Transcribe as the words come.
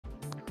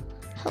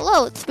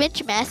Hello, it's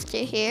Bench Master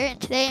here, and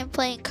today I'm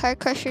playing Car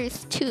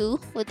Crushers 2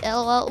 with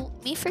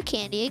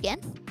lolopenmeforcandy again.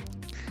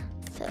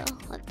 So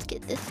let's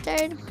get this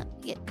started. Let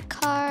me get the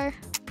car.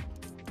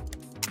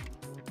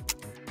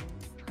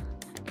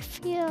 I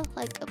feel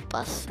like a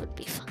bus would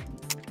be fun,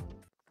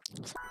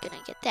 so I'm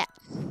gonna get that.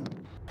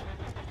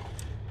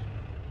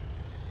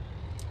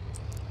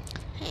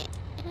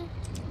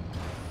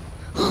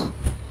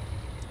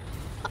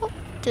 Oh,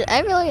 did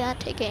I really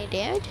not take any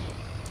damage?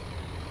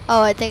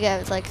 Oh, I think I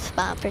was like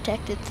spawn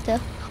protected still.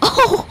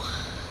 Oh!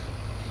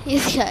 He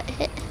just got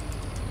hit.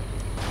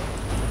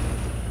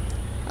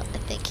 Oh, I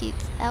think he's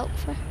out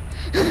for...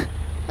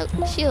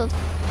 Oh, shield.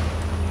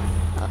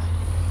 Oh,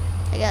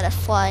 I gotta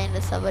fly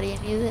into somebody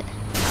and use it.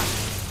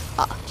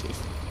 Oh, jeez.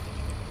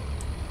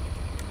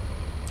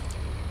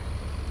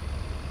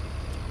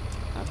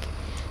 Okay.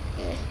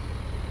 Gonna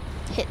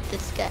hit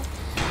this guy.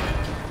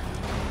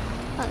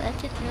 Oh,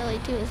 that didn't really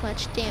do as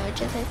much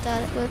damage as I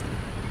thought it would.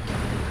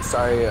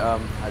 Sorry, I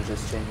was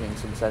just changing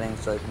some settings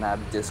so I can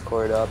have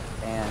Discord up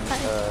and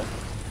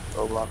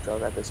Roblox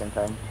up at the same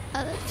time.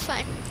 Oh, that's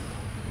fine.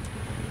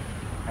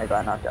 I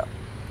got knocked out.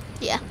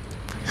 Yeah.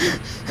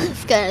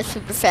 This guy in a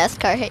super fast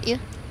car hit you.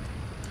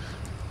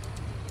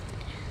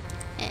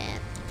 And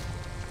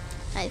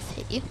I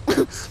hit you.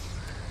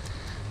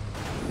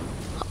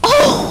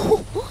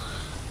 Oh!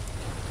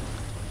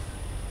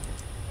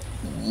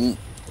 Yeet.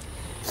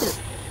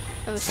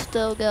 I'm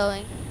still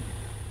going.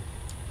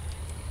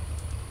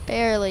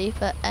 Barely,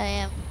 but I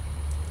am.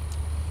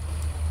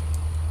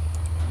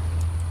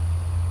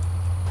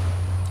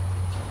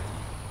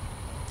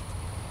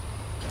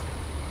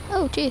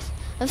 Oh, jeez.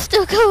 I'm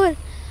still going.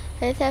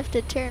 I just have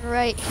to turn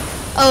right.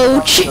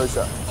 Oh, jeez.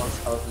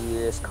 Most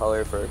ugliest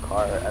color for a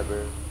car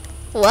ever.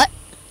 What?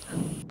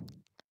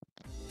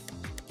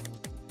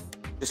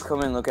 Just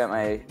come and look at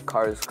my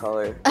car's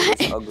color.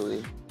 It's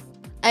ugly.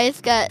 I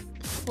just got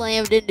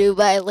slammed into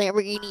by a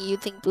Lamborghini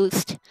using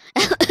boost.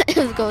 It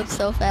was going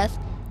so fast.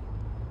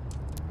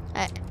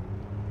 Alright.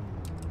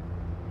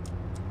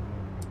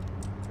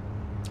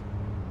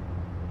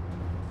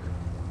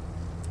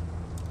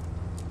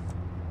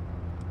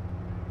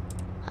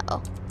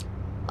 Uh-oh.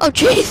 Oh,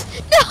 jeez!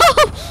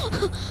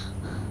 No!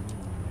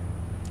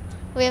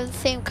 We have the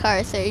same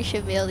car, so you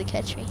should be able to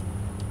catch me.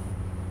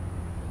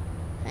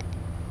 Right.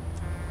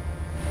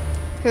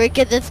 Here we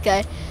get this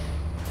guy.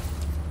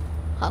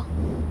 Oh.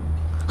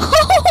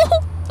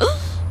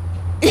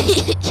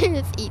 You're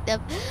just eating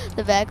up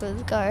the back of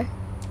his car.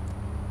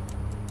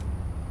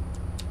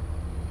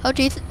 Oh,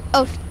 jeez.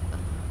 Oh.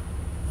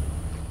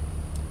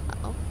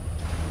 Uh-oh.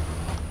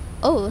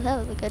 Oh, that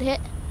was a good hit.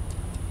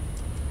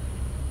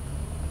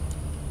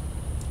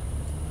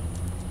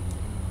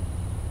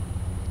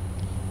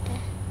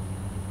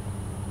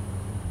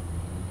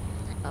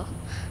 Oh,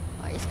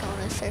 we're just going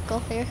in a circle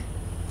here.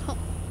 Oh.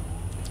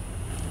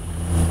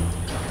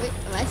 Wait,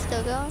 am I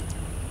still going?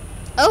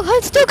 Oh,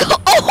 I'm still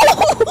going.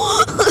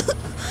 Oh!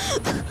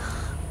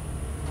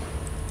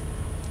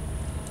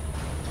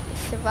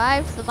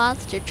 Survived the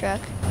monster truck.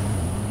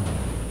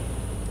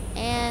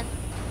 And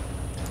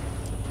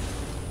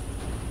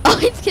oh,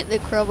 he's getting the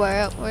crowbar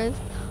outwards.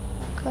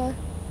 Okay.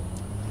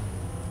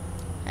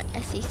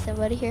 I see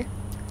somebody here.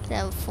 Gonna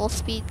have a full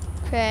speed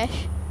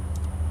crash.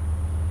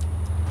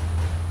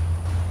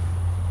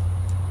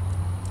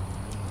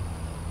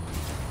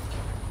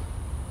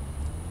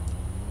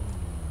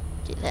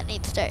 Jeez, I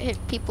need to start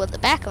hitting people in the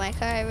back of my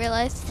car, I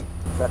realized.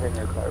 Stop hitting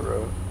your car,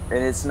 bro.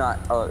 And it's not.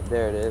 Oh,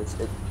 there it is.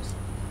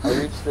 I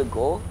reached the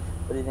goal,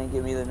 but he didn't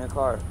give me the new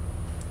car.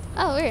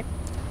 Oh, weird.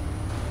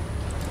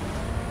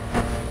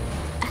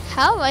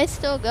 How am I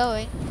still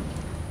going?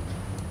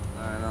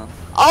 I don't know.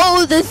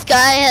 Oh, this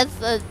guy has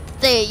the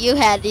thing you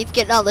had. He's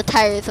getting all the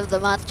tires of the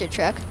monster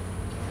truck.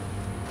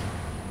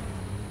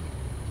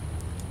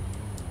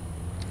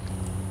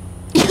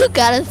 You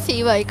gotta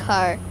see my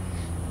car.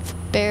 It's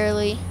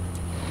barely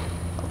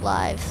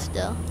alive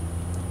still.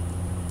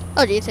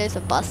 Oh, geez, there's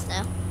a bus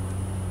now.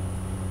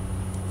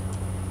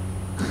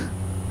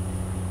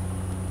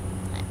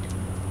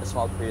 A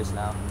small Prius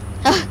now.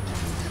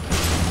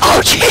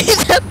 Oh,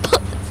 jeez, that bus.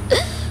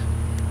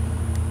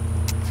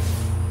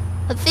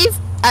 Let's see if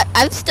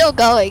I'm still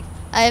going.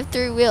 I have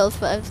 3 wheels,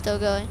 but I'm still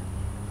going.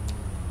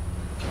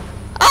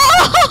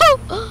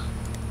 Oh!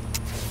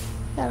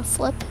 Gotta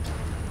flip.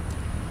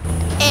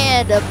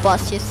 And a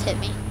bus just hit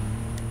me.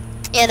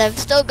 And I'm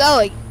still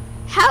going.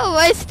 How am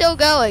I still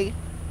going?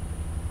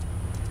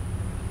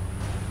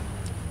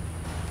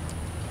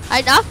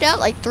 I knocked out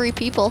like 3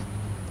 people.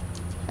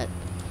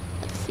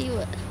 Let's see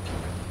what.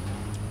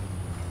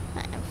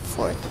 I'm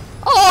 4th.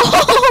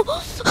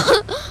 Oh!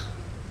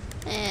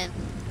 And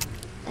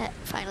that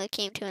finally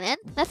came to an end.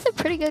 That's a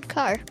pretty good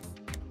car.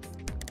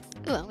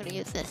 Ooh, I'm gonna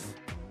use this.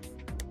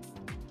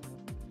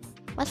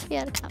 Must be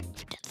out of combat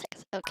for 10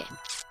 seconds. Okay.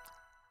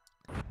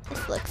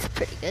 This looks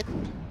pretty good.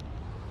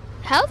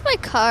 How's my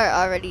car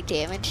already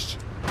damaged?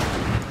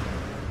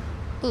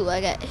 Ooh,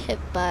 I got hit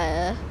by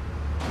a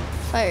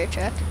fire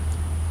truck.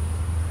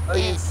 Oh,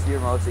 it's your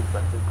most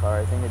expensive car.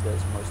 I think it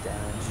does most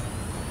damage.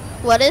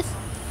 What is?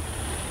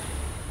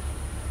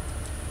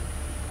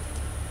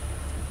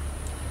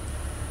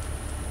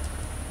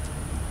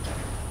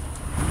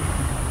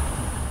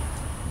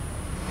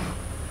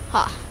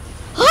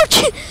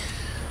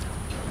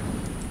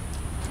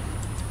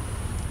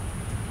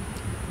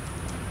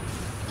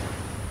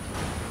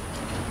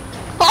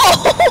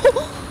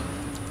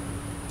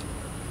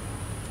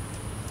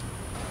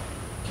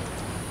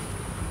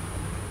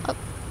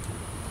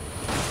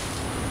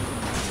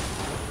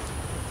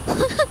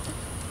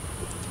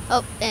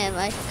 Oh, and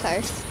my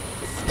car's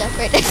stuck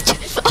right next to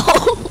it.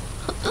 Oh!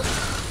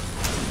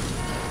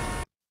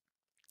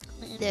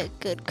 I need a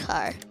good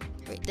car.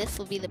 Wait, this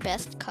will be the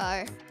best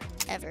car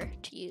ever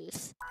to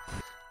use.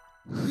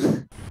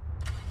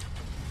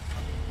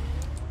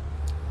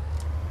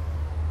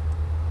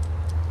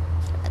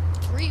 Got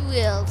 3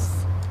 wheels.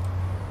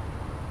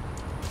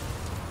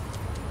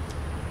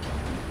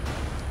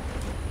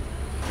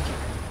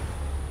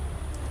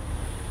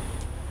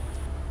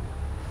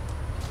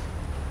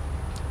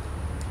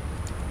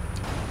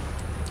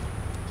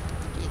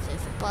 Jeez,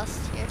 there's a bus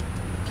here.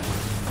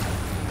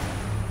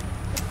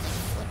 This thing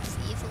flips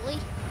easily.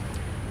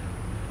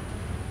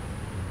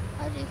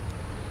 How do you...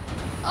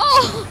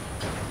 Oh!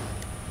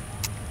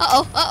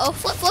 Uh-oh, uh-oh,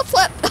 flip, flip,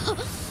 flip!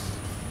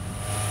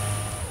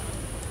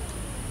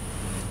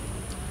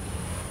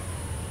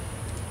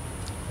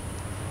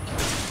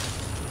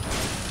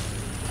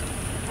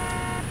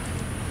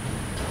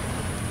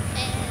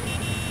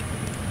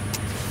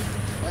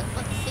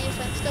 Let's see if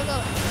I'm still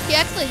going. He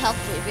actually helped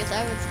me because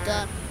I was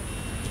done.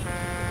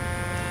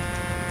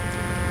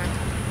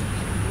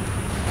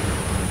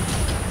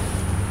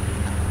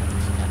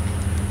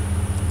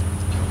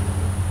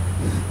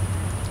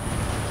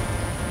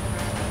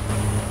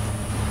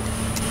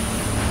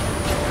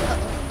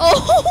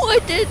 Oh, I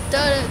did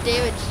ton of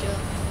damage to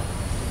him.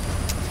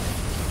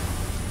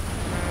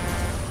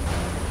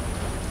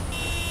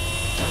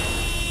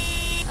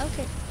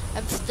 Okay,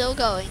 I'm still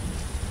going.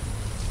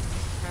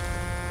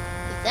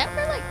 Is that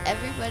where like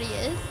everybody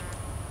is?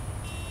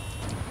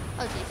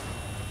 Oh jeez.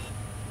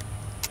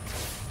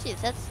 Jeez,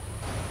 that's...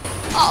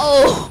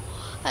 Oh!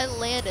 I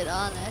landed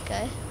on that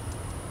guy.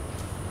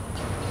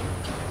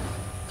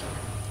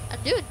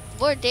 I'm doing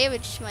more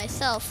damage to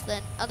myself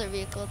than other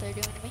vehicles are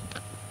doing to me.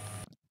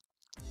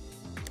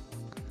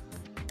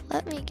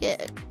 Let me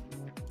get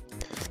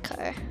this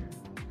car.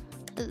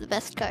 This is the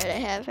best car I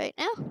have right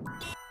now.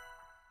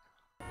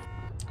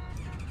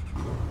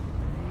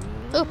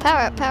 Oh,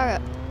 power up, power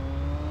up.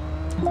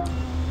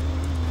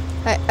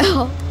 Alright,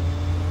 oh.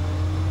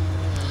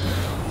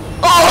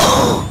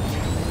 Oh!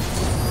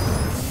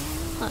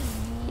 Huh.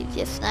 He's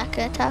just not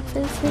gonna talk for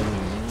this thing.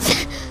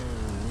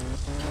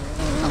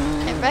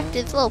 Oh, I wrecked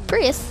his little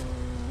Prius.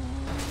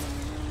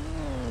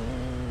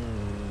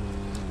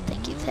 I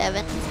think he's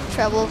having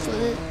troubles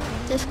with his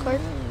Discord.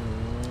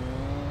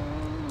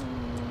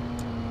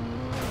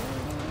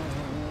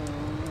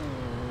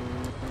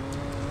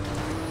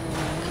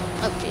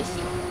 Oh, jeez.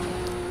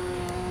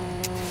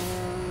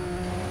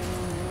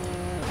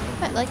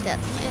 I like that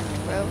Land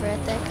Rover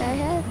that guy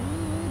had.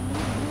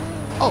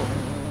 Oh.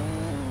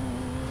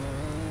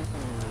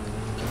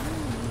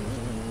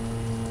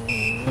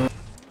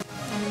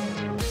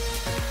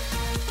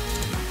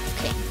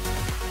 Okay.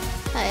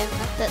 I am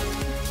not that.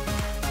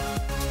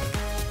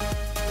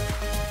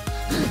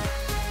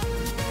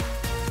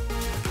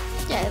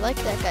 Yeah, I like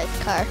that guy's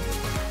car.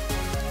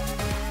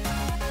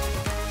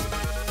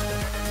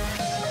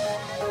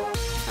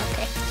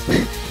 Okay.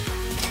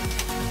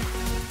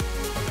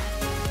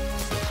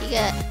 He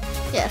got,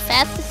 yeah,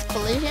 fastest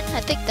collision.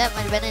 I think that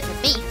might have been into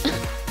me.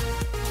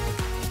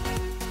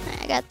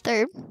 I got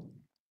third.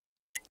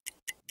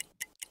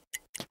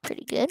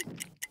 Pretty good.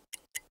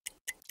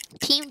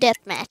 Team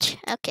deathmatch.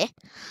 Okay.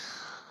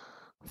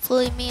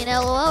 Hopefully me and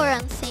LOL are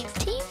on the same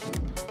team.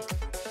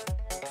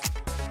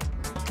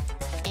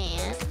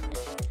 And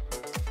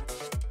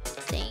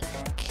I think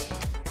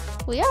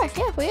we are.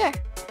 Yeah, we are.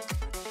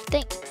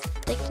 Think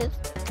this.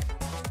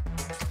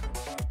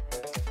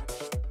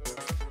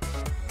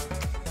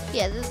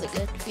 Yeah, this is a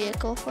good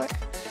vehicle for it.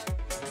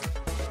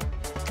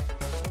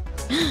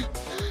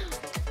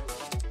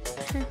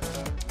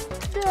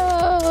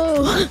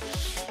 No!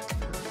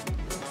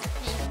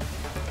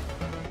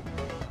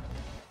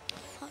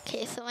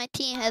 Okay, so my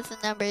team has the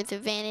numbers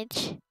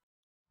advantage.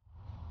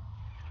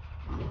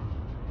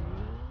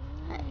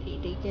 I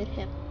need to get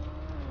him.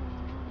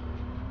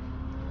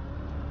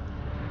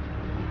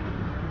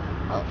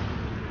 Oh.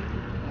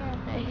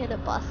 And I hit a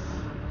bus.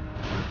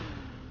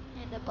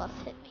 And the bus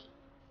hit me.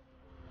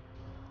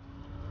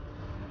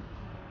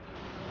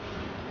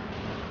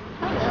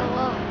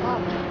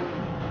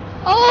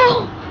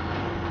 Oh!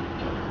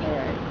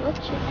 They're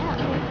glitching out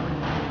here.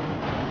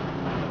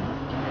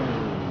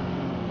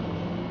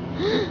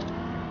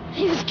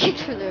 He was kicked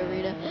from the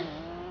arena.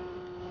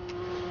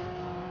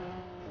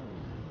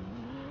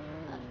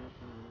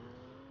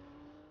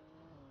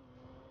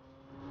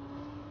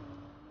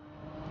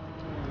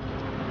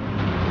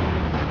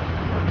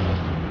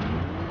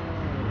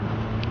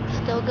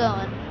 Still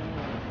going.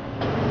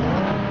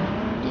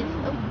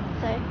 Oh,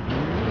 sorry.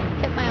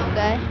 Hit my own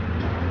guy.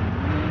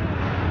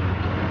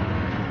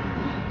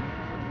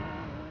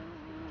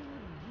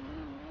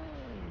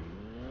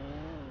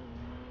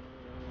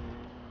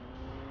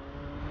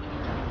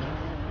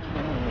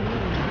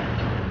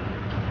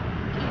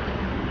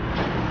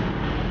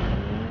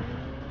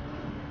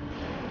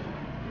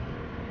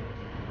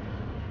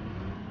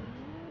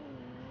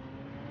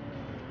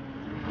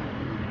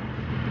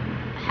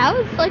 How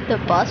is like the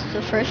bus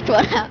the first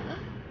one out?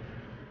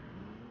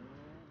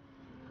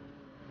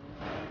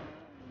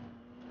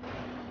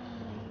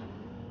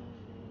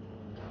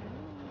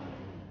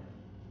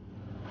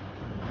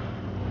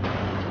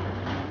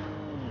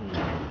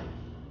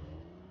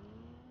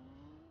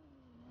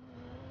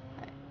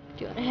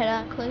 wanna head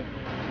on, Chloe?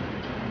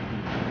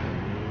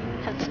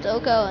 I'm still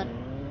going.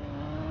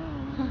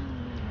 Huh.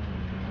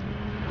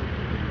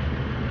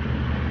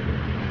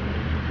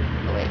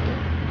 Oh wait,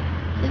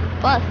 this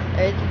bus,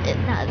 or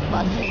it's not a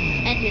bus,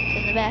 it's engines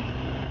in the back.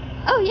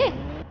 Oh yeah!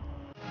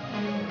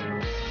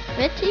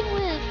 Red team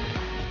wins!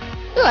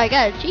 Ooh, I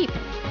got a Jeep.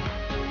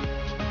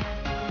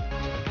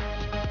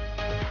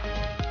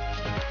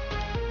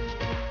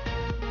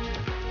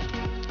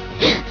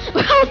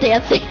 We're all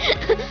dancing.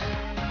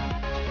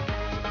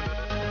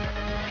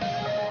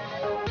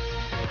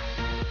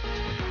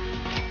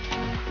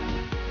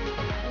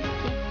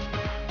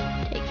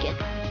 Take it.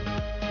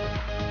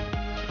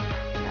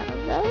 None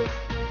of those.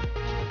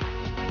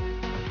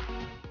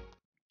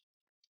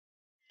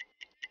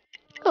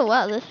 Oh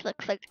wow, this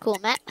looks like a cool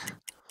map.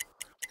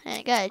 And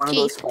I got a Wanna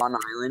go Jeep. spawn an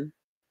island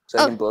so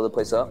I can blow the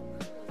place up?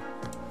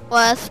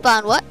 Wanna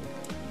spawn what?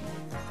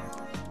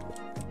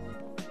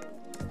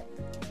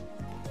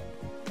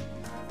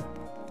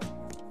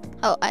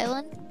 Oh,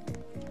 island?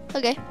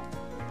 Okay.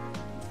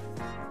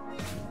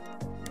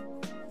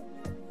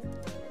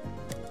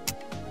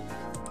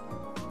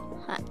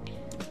 Hi.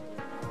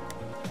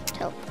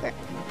 Teleport.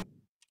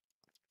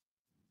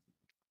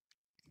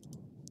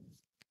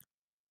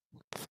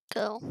 Let's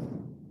go.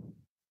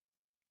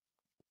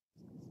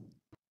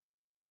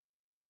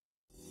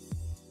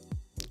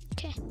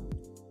 Okay.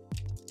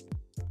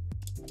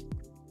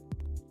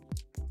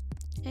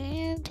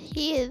 And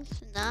he is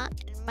not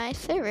in my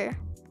server.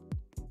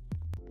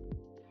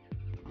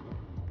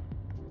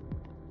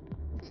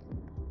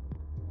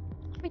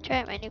 Let me try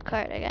out my new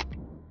card I got.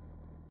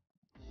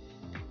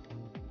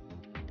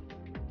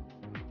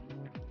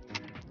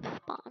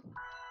 Spawn.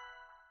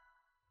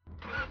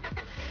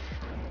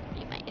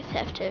 You might just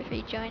have to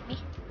rejoin me.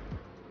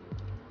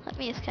 Let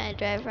me just kind of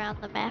drive around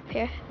the map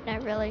here.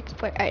 Not really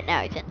explore. Alright,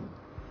 now he's in.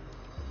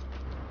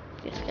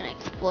 Just gonna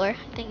explore.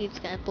 I think he's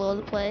gonna blow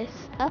the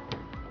place up.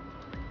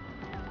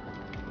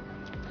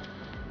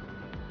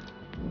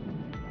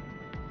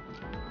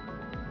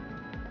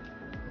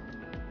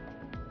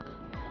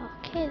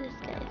 Okay, this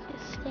guy's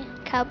just staying.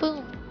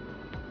 Kaboom!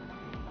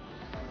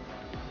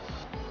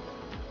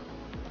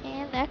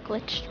 And that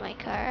glitched my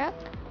car up.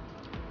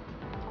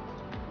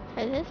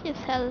 Or this is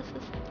how this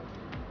is.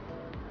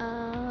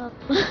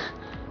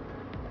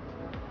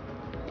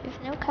 There's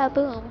no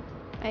kaboom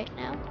right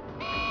now.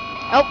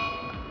 Oh!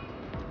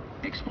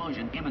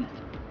 Explosion imminent.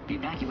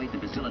 Evacuate the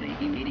facility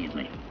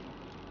immediately.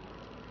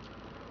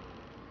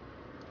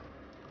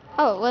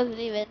 Oh, it wasn't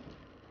even.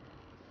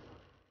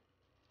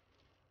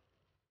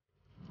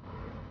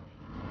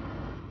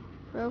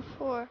 Row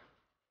 4.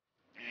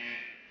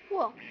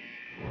 Whoa.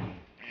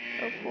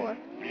 Row 4.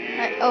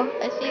 Alright, oh,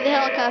 I see the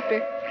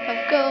helicopter.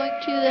 I'm going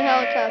to the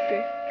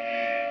helicopter.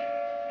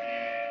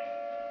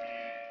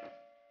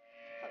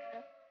 Oh,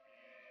 no.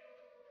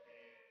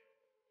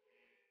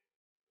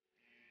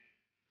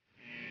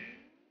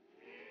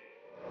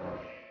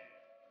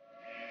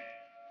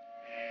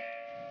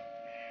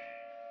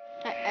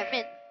 I'm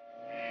in.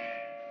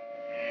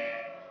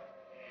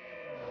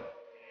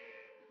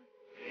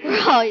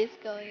 We're always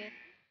going in.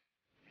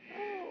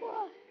 Oh,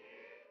 wow.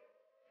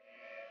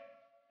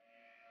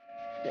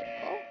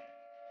 Oh.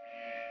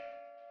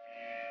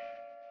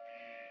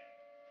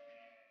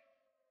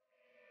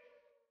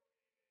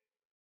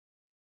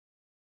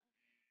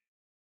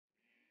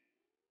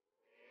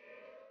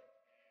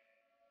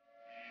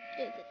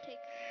 Jeez, it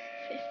takes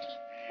 15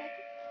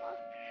 seconds. Huh?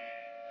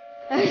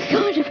 I was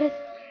going to press.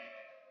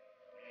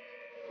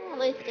 At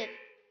least it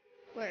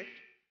worked.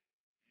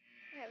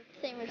 I have the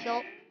same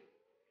result.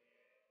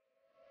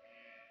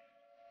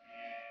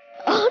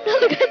 Oh no,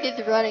 the guy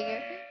is running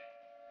here.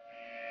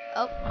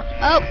 Oh,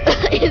 oh,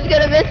 he's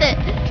gonna miss it.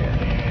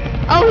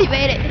 Oh, he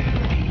made it.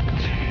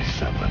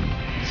 7,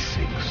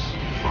 6,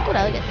 5, Ooh,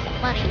 I'll get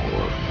some money. 4, 3,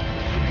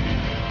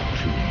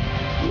 2,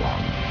 1, 0.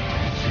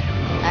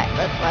 Alright,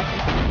 let's watch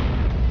this.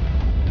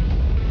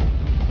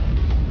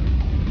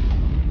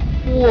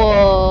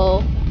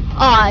 Whoa.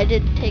 Oh, I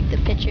didn't take the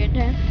picture in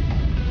time.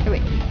 Oh,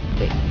 wait.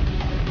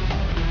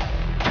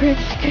 Print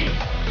screen.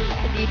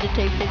 I need to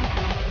take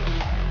pictures.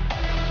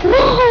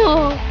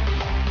 Whoa!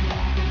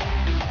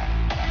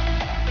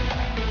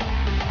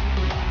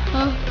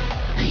 Oh,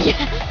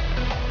 yeah.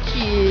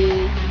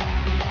 Jeez.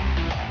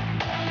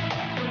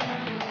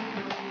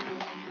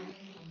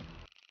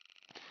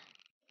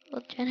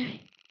 We'll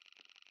generate.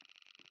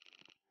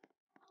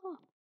 Oh,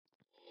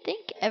 I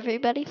think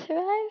everybody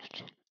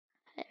survived.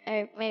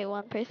 Or maybe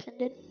one person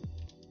did.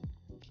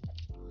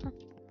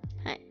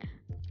 Alright.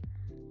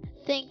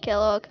 I think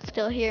Hello can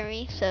still hear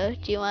me, so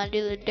do you want to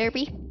do the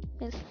derby?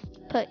 Just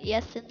put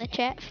yes in the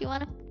chat if you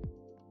want to.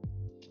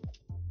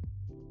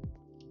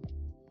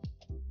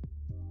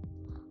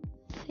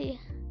 Let's see.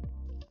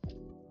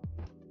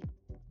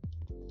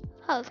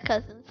 How's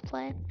Cousins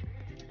playing?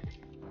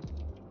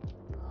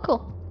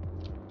 Cool.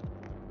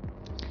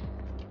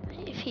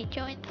 If he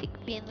joins, he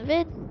could be in the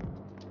vid.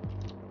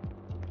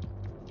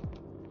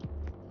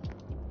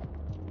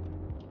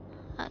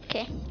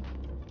 Okay.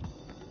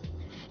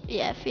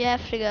 Yeah, if you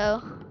have to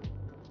go.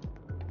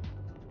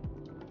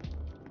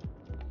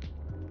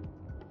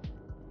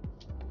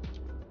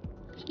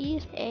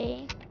 He's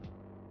a.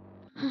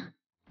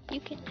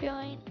 You can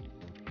join.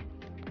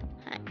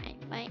 I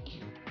might.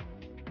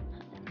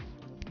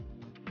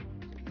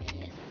 Let me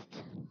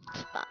just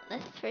spawn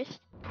this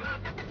first.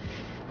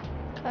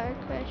 Car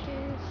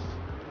crashes.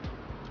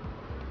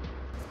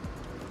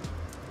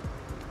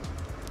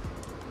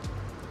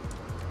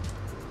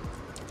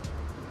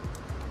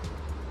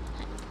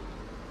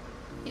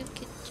 You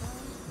can join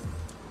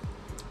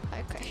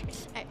car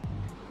crashers. Alright.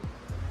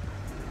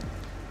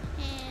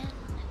 And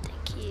I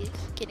think he's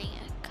getting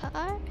a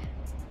car.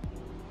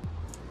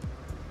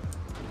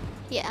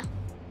 Yeah.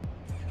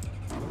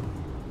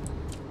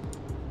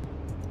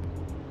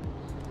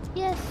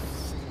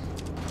 Yes.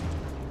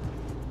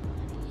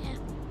 Yeah.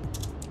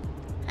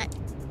 Alright.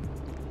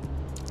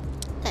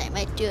 I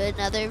might do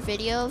another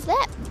video of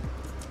that.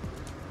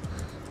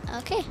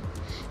 Okay.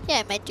 Yeah,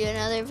 I might do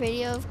another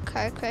video of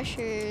Car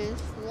Crushers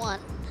 1.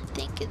 I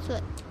think it's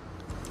what.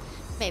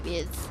 Maybe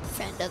his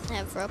friend doesn't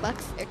have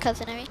Robux, or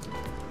cousin, I mean.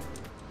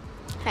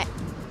 Alright.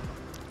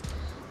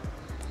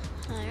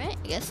 Alright,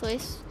 I guess we'll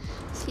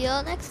see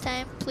y'all next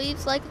time.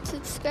 Please like and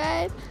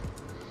subscribe.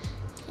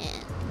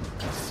 And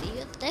I'll see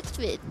you in the next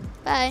vid.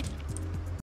 Bye.